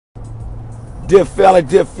Dear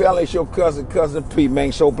family, it's your cousin P,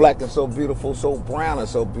 man. So black and so beautiful, so brown and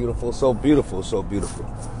so beautiful, so beautiful, so beautiful.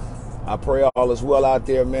 I pray all is well out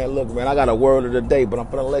there, man. Look, man, I got a word of the day, but I'm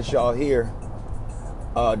finna let y'all hear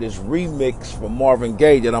this remix from Marvin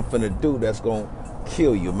Gaye that I'm finna do that's gonna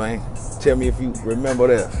kill you, man. Tell me if you remember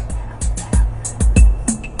this.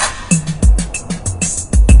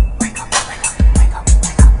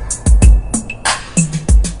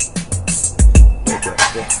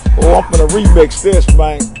 Oh, I'm finna remix this,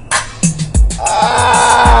 man.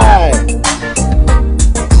 Aye.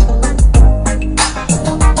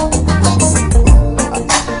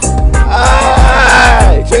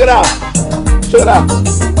 Aye. Check it out. Check it out.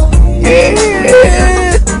 Yeah,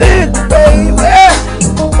 baby.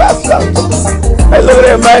 That's up. Hey, look at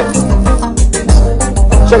that, man.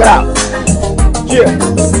 Check it out. Yeah.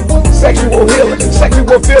 Sexual healing,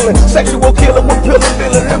 sexual feeling, sexual killing, we're feeling,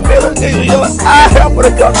 I help her to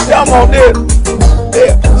come down on this.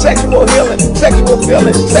 Yeah, sexual healing, sexual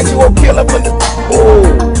feeling, sexual killing. Oh.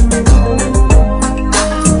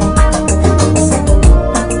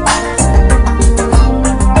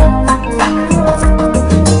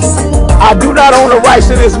 I do not own the rights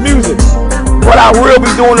to this music, but I will be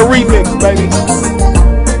doing the remix, baby.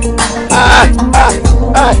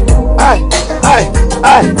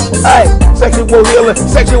 Sexual healing,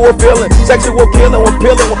 sexual feeling, sexual killing, we're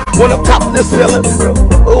peeling when I'm top of this ceiling.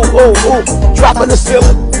 Ooh, ooh, ooh, dropping the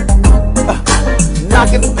ceiling,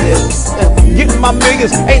 knocking the ceiling, getting my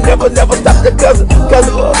millions, ain't never stop the cousin,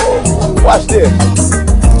 watch this.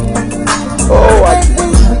 Oh,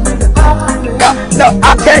 no,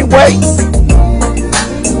 I can't wait.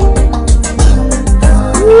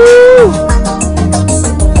 Woo.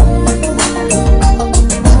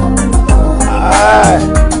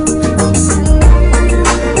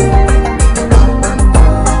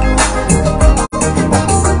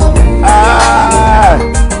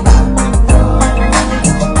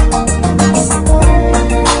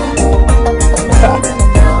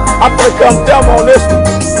 I'm gonna come dumb on this one.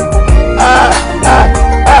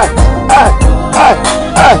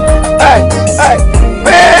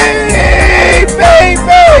 Baby,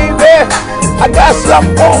 I got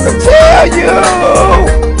something to tell you.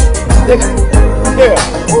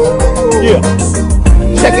 Yeah.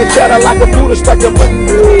 Check each other like a food inspector.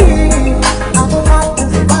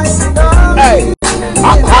 Hey,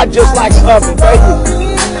 I'm hot just like an oven, baby.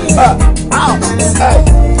 Hey.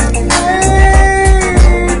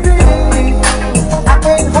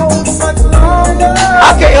 I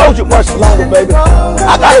can't hold you much longer, baby.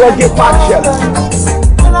 I gotta go get my cheddar.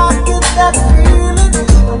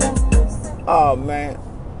 Oh man,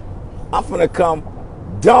 I'm finna come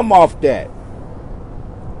dumb off that.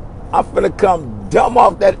 I'm finna come dumb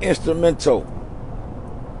off that instrumental.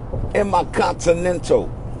 In my Continental,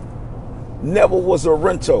 never was a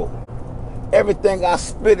rental. Everything I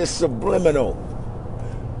spit is subliminal.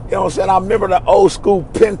 You know what I'm saying? I remember the old school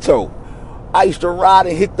Pinto. I used to ride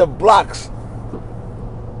and hit the blocks.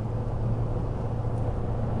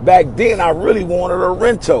 Back then, I really wanted a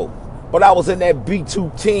rento, but I was in that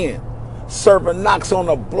B210, serving knocks on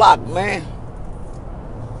the block, man.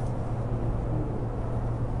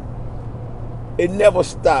 It never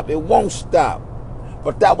stopped. It won't stop.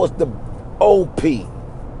 But that was the old P.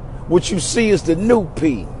 What you see is the new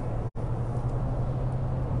P.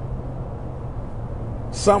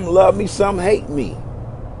 Some love me, some hate me.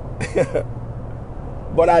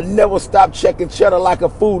 But I never stopped checking cheddar like a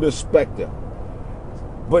food inspector.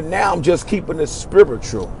 But now I'm just keeping it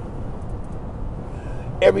spiritual.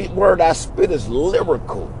 Every word I spit is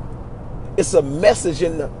lyrical. It's a message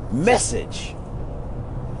in the message.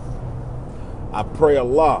 I pray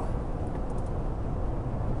Allah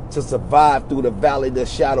to survive through the valley of the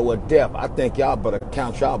shadow of death. I think y'all better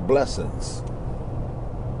count y'all blessings.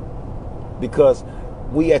 Because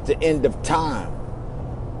we at the end of time.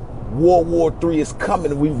 World War III is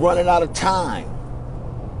coming. We running out of time.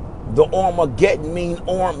 The Armageddon mean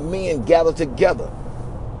armed men gather together.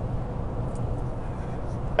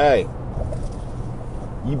 Hey,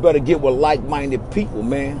 you better get with like-minded people,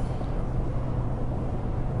 man.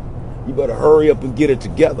 You better hurry up and get it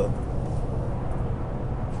together.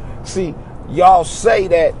 See, y'all say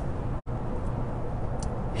that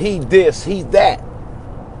he this, he that.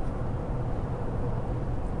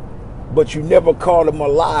 But you never called him a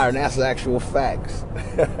liar, and that's actual facts.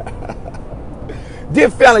 Dear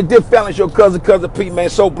family, it's your cousin P, man.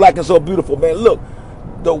 So black and so beautiful, man. Look,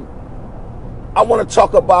 I want to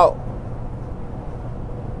talk about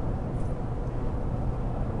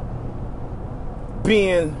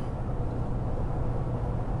being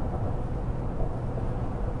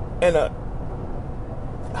in a,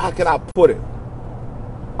 how can I put it?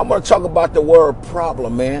 I'm going to talk about the word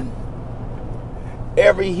problem, man.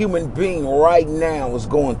 Every human being right now is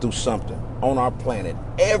going through something on our planet.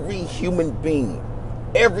 Every human being,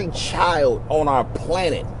 every child on our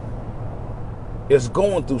planet is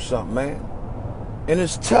going through something, man. And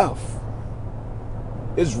it's tough.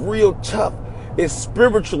 It's real tough. It's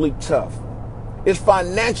spiritually tough. It's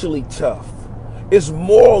financially tough. It's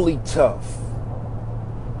morally tough.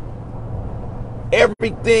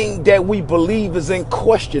 Everything that we believe is in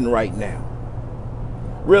question right now.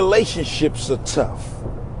 Relationships are tough.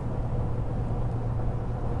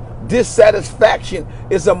 Dissatisfaction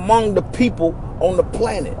is among the people on the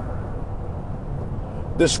planet.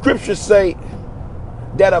 The scriptures say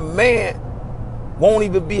that a man won't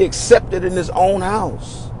even be accepted in his own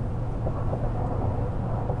house.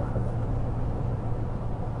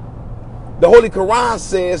 The Holy Quran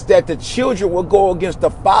says that the children will go against the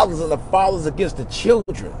fathers and the fathers against the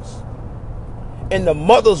children, and the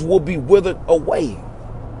mothers will be withered away.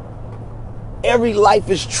 Every life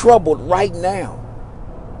is troubled right now.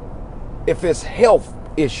 If it's health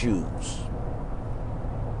issues,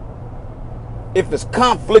 if it's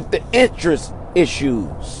conflict of interest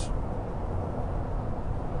issues,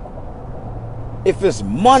 if it's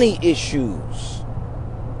money issues,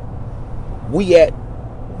 we at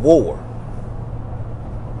war.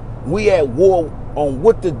 We at war on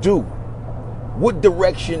what to do, what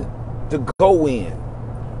direction to go in,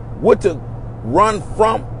 what to run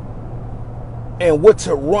from, and what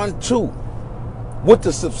to run to, what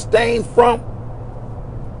to sustain from,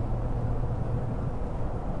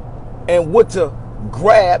 and what to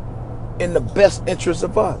grab in the best interest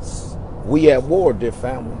of us. We at war, dear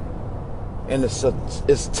family. And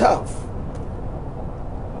it's tough.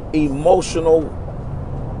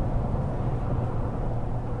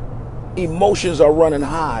 Emotions are running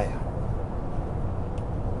high.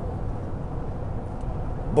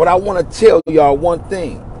 But I want to tell y'all one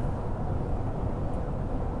thing.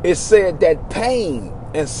 It said that pain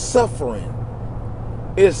and suffering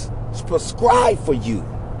is prescribed for you.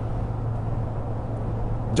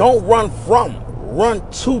 Don't run from, run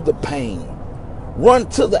to the pain. Run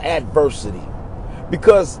to the adversity.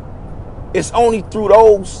 Because it's only through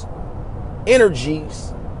those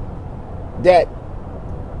energies that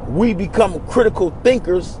we become critical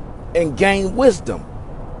thinkers and gain wisdom.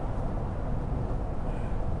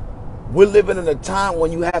 We're living in a time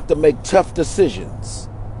when you have to make tough decisions.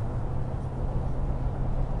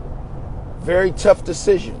 Very tough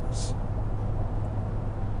decisions.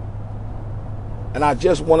 And I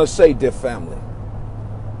just want to say, dear family,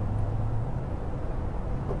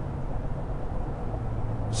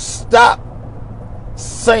 stop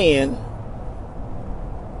saying,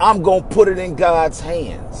 I'm going to put it in God's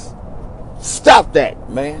hands. Stop that,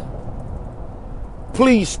 man.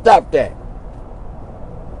 Please stop that.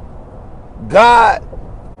 God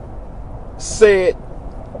said,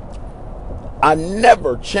 I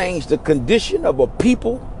never change the condition of a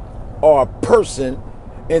people or a person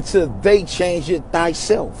until they change it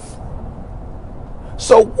thyself.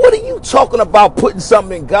 So what are you talking about putting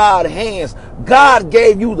something in God's hands? God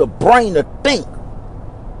gave you the brain to think,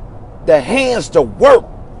 the hands to work,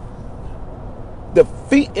 the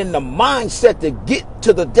feet and the mindset to get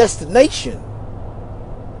to the destination.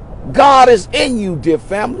 God is in you, dear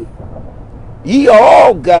family. Ye are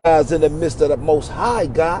all gods in the midst of the Most High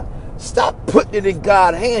God. Stop putting it in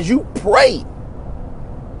God's hands. You pray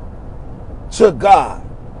to God.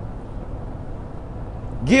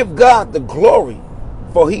 Give God the glory,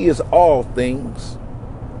 for he is all things.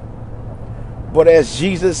 But as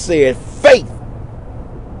Jesus said, faith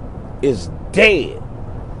is dead.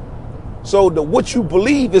 So what you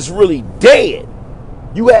believe is really dead.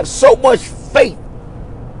 You have so much faith,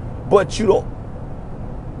 but you don't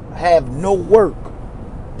have no work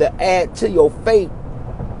to add to your faith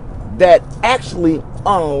that actually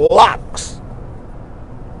unlocks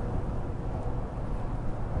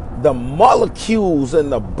the molecules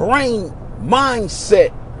and the brain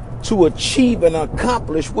mindset to achieve and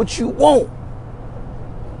accomplish what you want.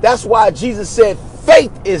 That's why Jesus said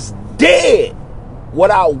faith is dead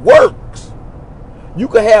without works. You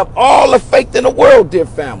can have all the faith in the world, dear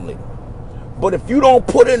family, but if you don't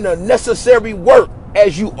put in the necessary work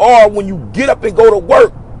as you are when you get up and go to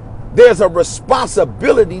work, there's a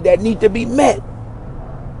responsibility that needs to be met.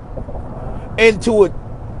 And to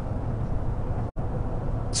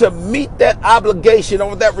meet that obligation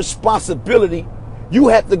or that responsibility, you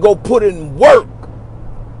have to go put in work.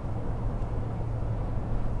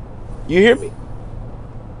 You hear me?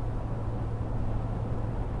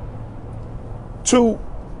 To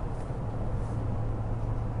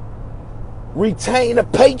retain a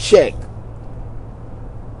paycheck.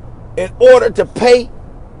 in order to pay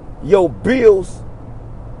your bills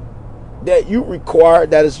that you require.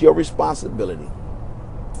 That is your responsibility.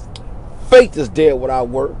 Faith is dead without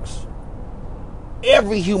works.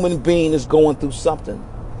 Every human being is going through something.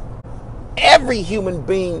 Every human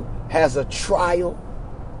being has a trial.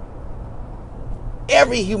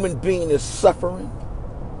 Every human being is suffering.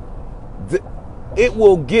 It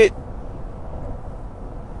will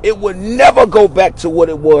never go back to what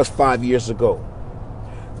it was 5 years ago.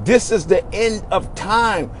 This is the end of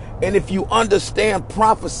time. And if you understand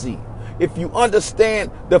prophecy, if you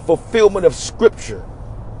understand the fulfillment of scripture,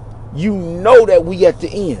 you know that we at the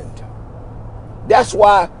end. That's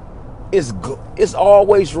why it's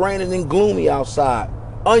always raining and gloomy outside.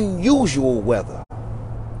 Unusual weather.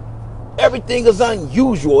 Everything is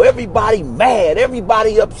unusual. Everybody mad.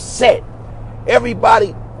 Everybody upset.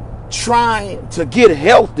 Everybody trying to get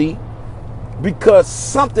healthy because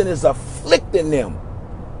something is afflicting them.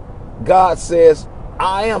 God says,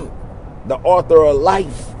 I am the author of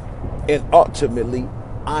life, and ultimately,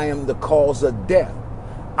 I am the cause of death.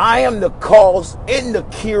 I am the cause and the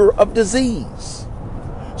cure of disease.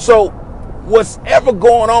 So what's ever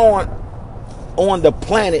going on the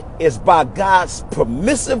planet is by God's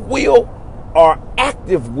permissive will or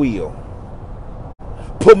active will.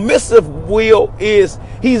 Permissive will is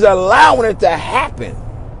he's allowing it to happen.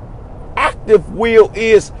 Active will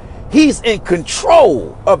is he's in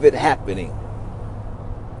control of it happening.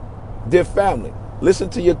 Dear family, listen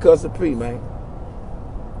to your cousin P, man.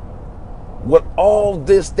 With all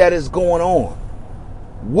this that is going on,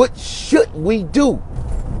 what should we do?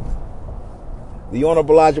 The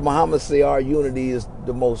Honorable Elijah Muhammad say our unity is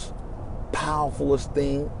the most powerfulest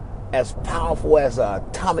thing, as powerful as an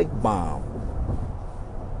atomic bomb.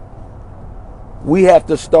 We have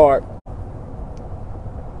to start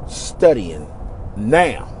studying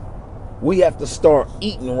now. We have to start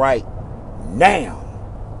eating right now.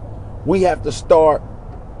 We have to start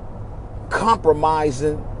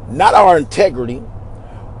compromising, not our integrity,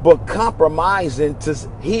 but compromising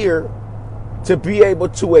to be able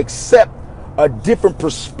to accept a different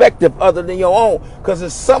perspective other than your own. Because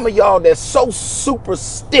there's some of y'all that's so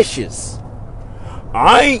superstitious.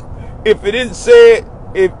 If it didn't say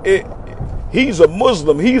he's a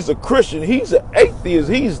Muslim, he's a Christian, he's an atheist,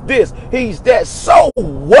 he's this, he's that. So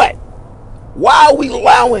what? Why are we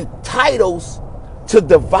allowing titles to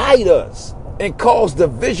divide us and cause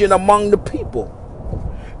division among the people?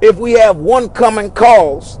 If we have one common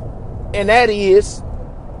cause, and that is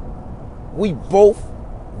we both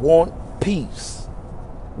want peace.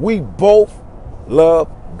 We both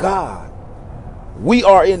love God. We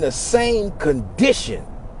are in the same condition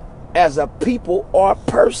as a people or a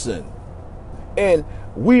person. And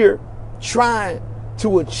we're trying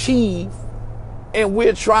to achieve and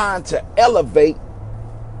we're trying to elevate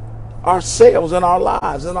ourselves and our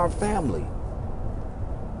lives and our family.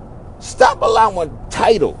 Stop allowing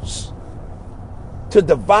titles to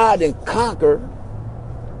divide and conquer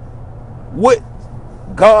what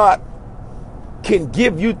God can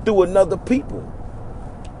give you through another people.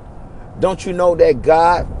 Don't you know that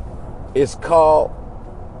God is called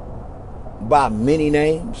by many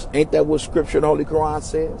names? Ain't that what scripture in the Holy Quran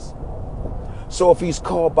says? So if he's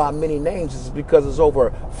called by many names, it's because it's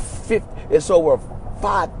over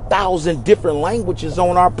 5,000 different languages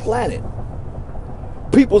on our planet.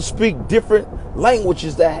 People speak different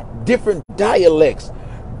languages, that different dialects,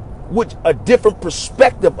 which a different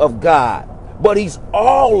perspective of God, but he's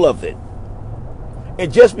all of it.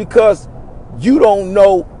 And just because you don't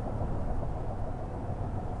know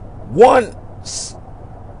what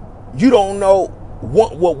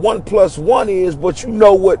 1 plus 1 is, but you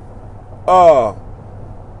know what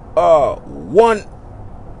 1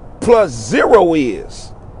 plus 0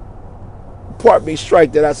 is. Pardon me,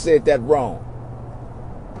 strike that I said that wrong.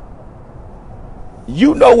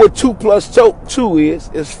 You know what 2 plus 2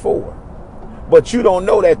 is 4. But you don't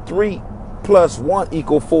know that 3 plus 1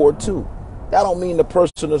 equals 4 too. That don't mean the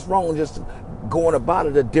person is wrong, just going about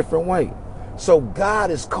it a different way. So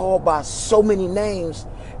God is called by so many names,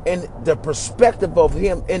 and the perspective of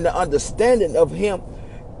him and the understanding of him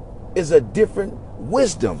is a different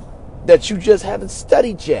wisdom that you just haven't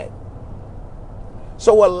studied yet.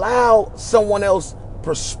 So allow someone else's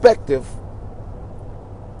perspective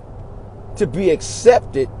to be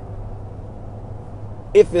accepted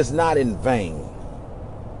if it's not in vain.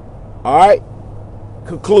 All right?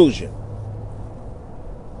 Conclusion.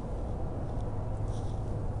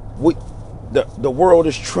 The world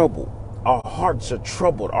is troubled. Our hearts are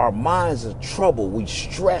troubled. Our minds are troubled. We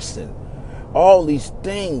stressing. All these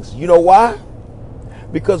things. You know why?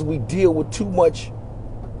 Because we deal with too much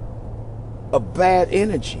of bad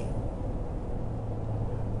energy.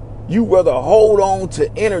 You rather hold on to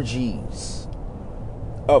energies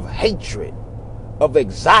of hatred, of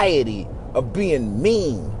anxiety, of being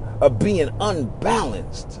mean, of being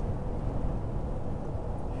unbalanced.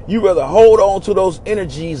 You rather hold on to those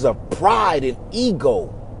energies of pride and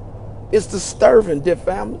ego. It's disturbing, dear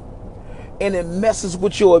family. And it messes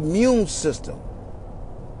with your immune system.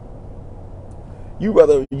 You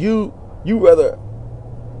rather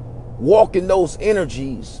walk in those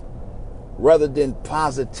energies rather than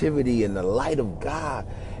positivity and the light of God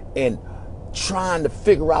and trying to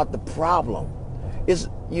figure out the problem. It's,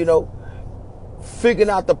 figuring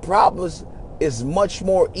out the problems is much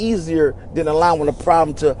more easier than allowing the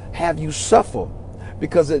problem to have you suffer,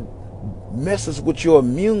 because it messes with your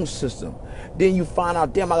immune system. Then you find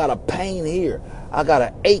out, damn, I got a pain here. I got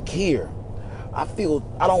an ache here. I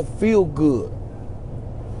don't feel good.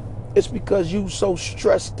 It's because you so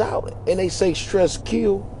stressed out, and they say stress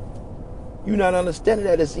kill. You're not understanding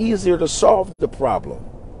that it's easier to solve the problem.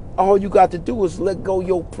 All you got to do is let go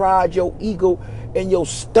your pride, your ego, and your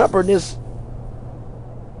stubbornness.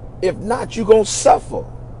 If not, you're going to suffer.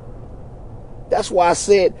 That's why I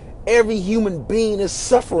said every human being is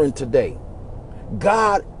suffering today.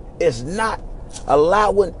 God is not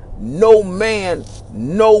allowing no man,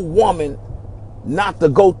 no woman not to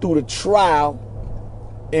go through the trial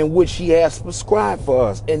in which he has prescribed for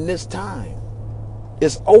us in this time.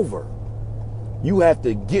 It's over. You have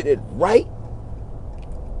to get it right.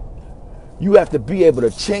 You have to be able to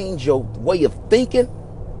change your way of thinking.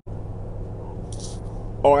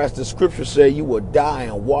 Or as the scripture says, you will die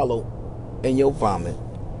and wallow in your vomit.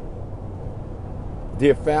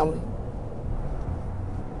 Dear family,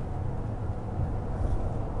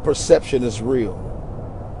 perception is real.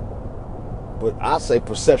 But I say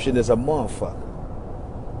perception is a motherfucker.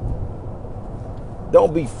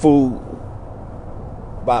 Don't be fooled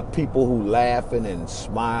by people who laughing and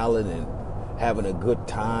smiling and having a good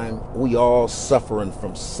time. We all suffering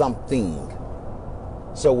from something.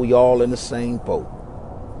 So we all in the same boat.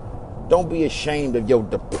 Don't be ashamed of your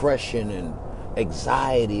depression and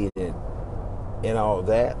anxiety and all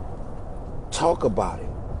that. Talk about it.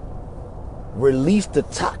 Release the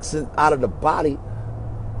toxin out of the body.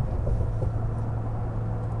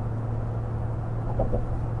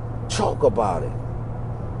 Talk about it.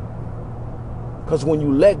 Because when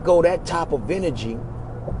you let go that type of energy,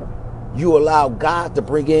 you allow God to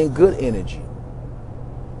bring in good energy.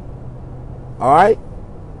 All right?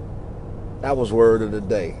 That was word of the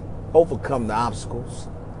day. Overcome the obstacles,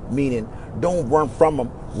 meaning don't run from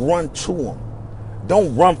them, run to them.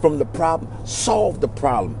 Don't run from the problem, solve the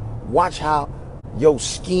problem. Watch how your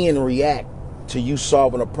skin react to you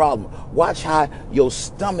solving a problem. Watch how your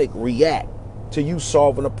stomach react to you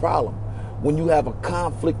solving a problem. When you have a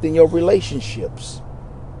conflict in your relationships,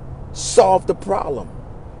 solve the problem.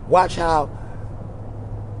 Watch how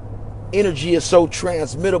energy is so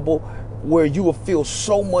transmittable where you will feel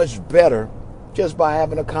so much better just by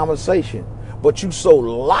having a conversation. But you so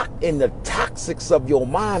locked in the toxics of your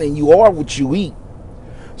mind, and you are what you eat.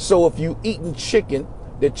 So if you eating chicken,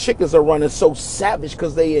 the chickens are running so savage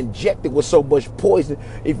because they injected with so much poison.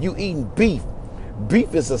 If you eating beef,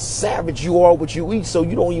 beef is a savage. You are what you eat. So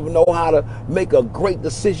you don't even know how to make a great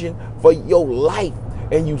decision for your life,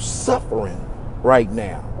 and you suffering right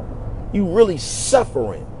now. You really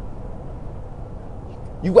suffering.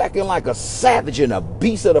 You acting like a savage and a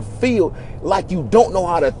beast of the field, like you don't know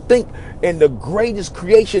how to think. And the greatest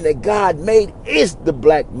creation that God made is the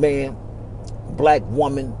black man, black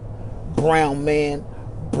woman, brown man,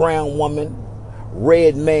 brown woman,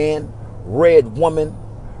 red man, red woman,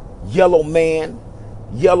 yellow man,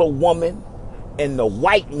 yellow woman, and the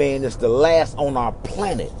white man is the last on our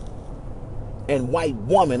planet. And white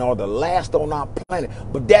women are the last on our planet.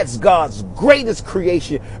 But that's God's greatest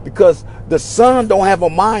creation, because the sun don't have a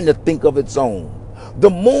mind to think of its own. The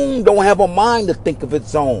moon don't have a mind to think of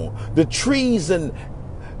its own. The trees and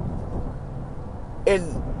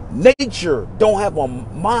nature don't have a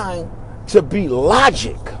mind to be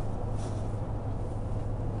logic.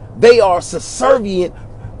 They are subservient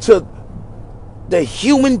to the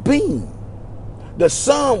human being. The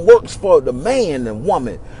sun works for the man and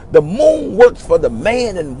woman. The moon works for the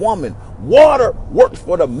man and woman. Water works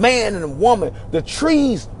for the man and woman. The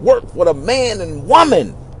trees work for the man and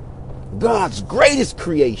woman. God's greatest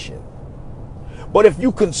creation. But if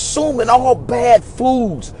you consuming all bad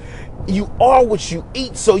foods, you are what you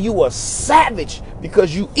eat. So you are savage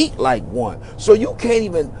because you eat like one. So you can't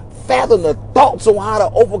even fathom the thoughts on how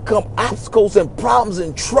to overcome obstacles and problems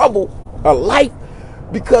and trouble of life,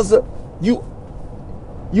 because you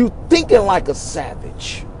thinking like a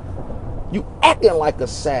savage. You acting like a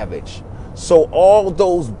savage. So all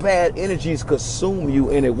those bad energies consume you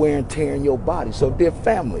and it wear and tear in your body. So dear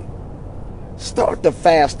family, start to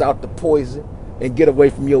fast out the poison and get away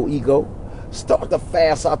from your ego. Start to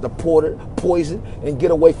fast out the poison and get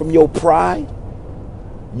away from your pride.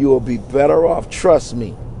 You will be better off. Trust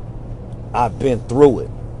me. I've been through it.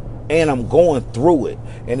 And I'm going through it.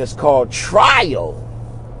 And it's called trial.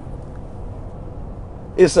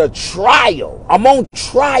 It's a trial. I'm on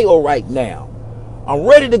trial right now. I'm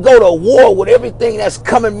ready to go to war with everything that's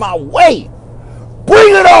coming my way.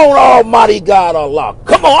 Bring it on, Almighty God Allah.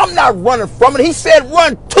 Come on, I'm not running from it. He said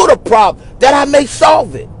run to the problem that I may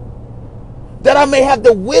solve it. That I may have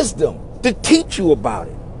the wisdom to teach you about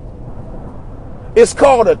it. It's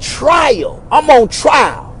called a trial. I'm on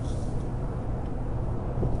trial.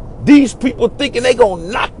 These people thinking they gonna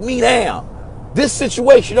knock me down. This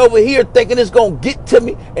situation over here thinking it's gonna get to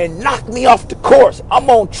me and knock me off the course. I'm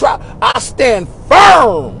on trial. I stand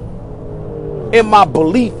firm in my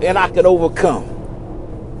belief and I can overcome.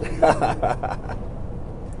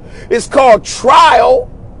 It's called trial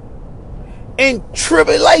and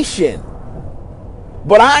tribulation.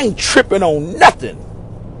 But I ain't tripping on nothing.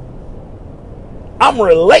 I'm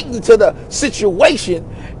relating to the situation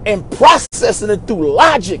and processing it through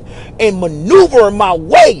logic and maneuvering my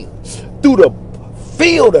way through the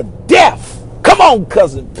field of death. Come on,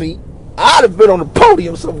 Cousin Pete. I'd have been on the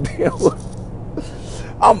podium some damn way.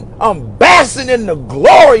 I'm basking in the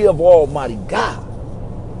glory of Almighty God.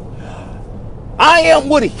 I am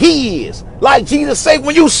what He is. Like Jesus said,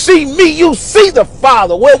 when you see me, you see the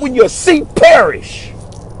Father. Well, when you see perish,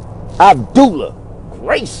 Abdullah,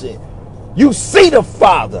 Grayson, you see the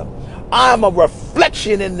Father. I am a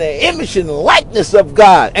reflection in the image and likeness of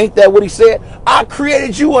God. Ain't that what He said? I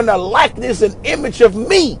created you in the likeness and image of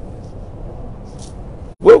me.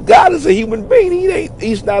 Well, God is a human being.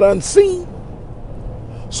 He's not unseen.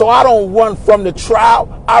 So I don't run from the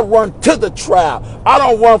trial. I run to the trial. I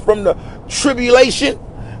don't run from the tribulation.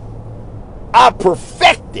 I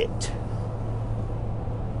perfect it.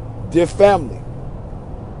 Dear family,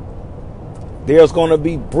 there's going to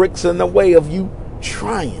be bricks in the way of you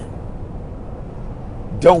trying.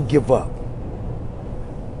 Don't give up.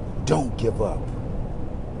 Don't give up.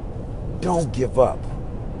 Don't give up.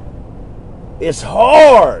 It's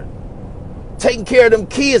hard. Taking care of them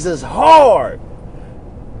kids is hard.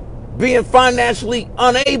 Being financially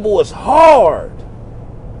unable is hard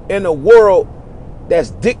in a world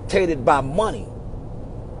that's dictated by money.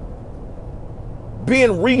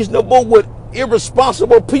 Being reasonable with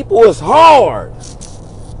irresponsible people is hard.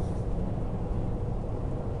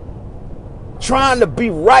 Trying to be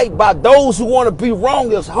right by those who want to be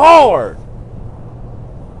wrong is hard.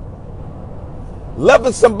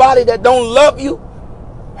 Loving somebody that don't love you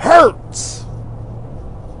hurts.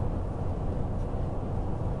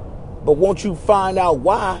 But won't you find out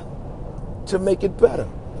why to make it better?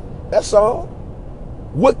 That's all.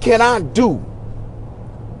 What can I do?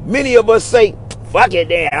 Many of us say, fuck it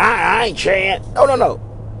then, I ain't trying. No.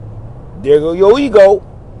 There go your ego.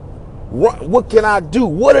 What can I do?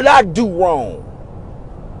 What did I do wrong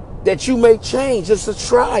that you may change? It's a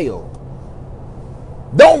trial.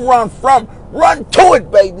 Don't run from, run to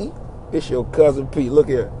it, baby. It's your cousin Pete. Look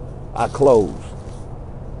here. I close.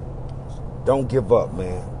 Don't give up,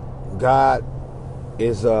 man. God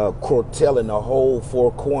is curtailing the whole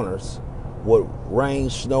four corners with rain,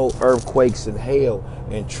 snow, earthquakes, and hail,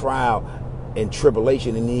 and trial and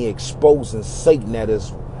tribulation, and He exposing Satan at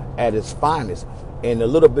his finest. And a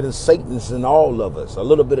little bit of Satan is in all of us. A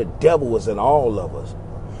little bit of devil is in all of us.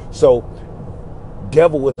 So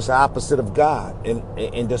devil is the opposite of God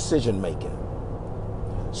in decision making.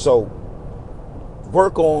 So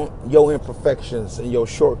work on your imperfections and your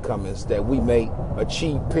shortcomings that we may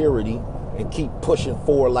achieve purity and keep pushing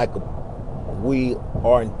forward like we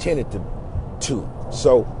are intended to.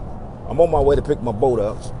 So I'm on my way to pick my boat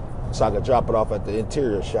up so I can drop it off at the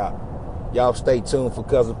interior shop. Y'all stay tuned for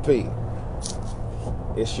Cousin P.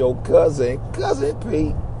 It's your cousin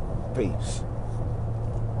Pete. Peace.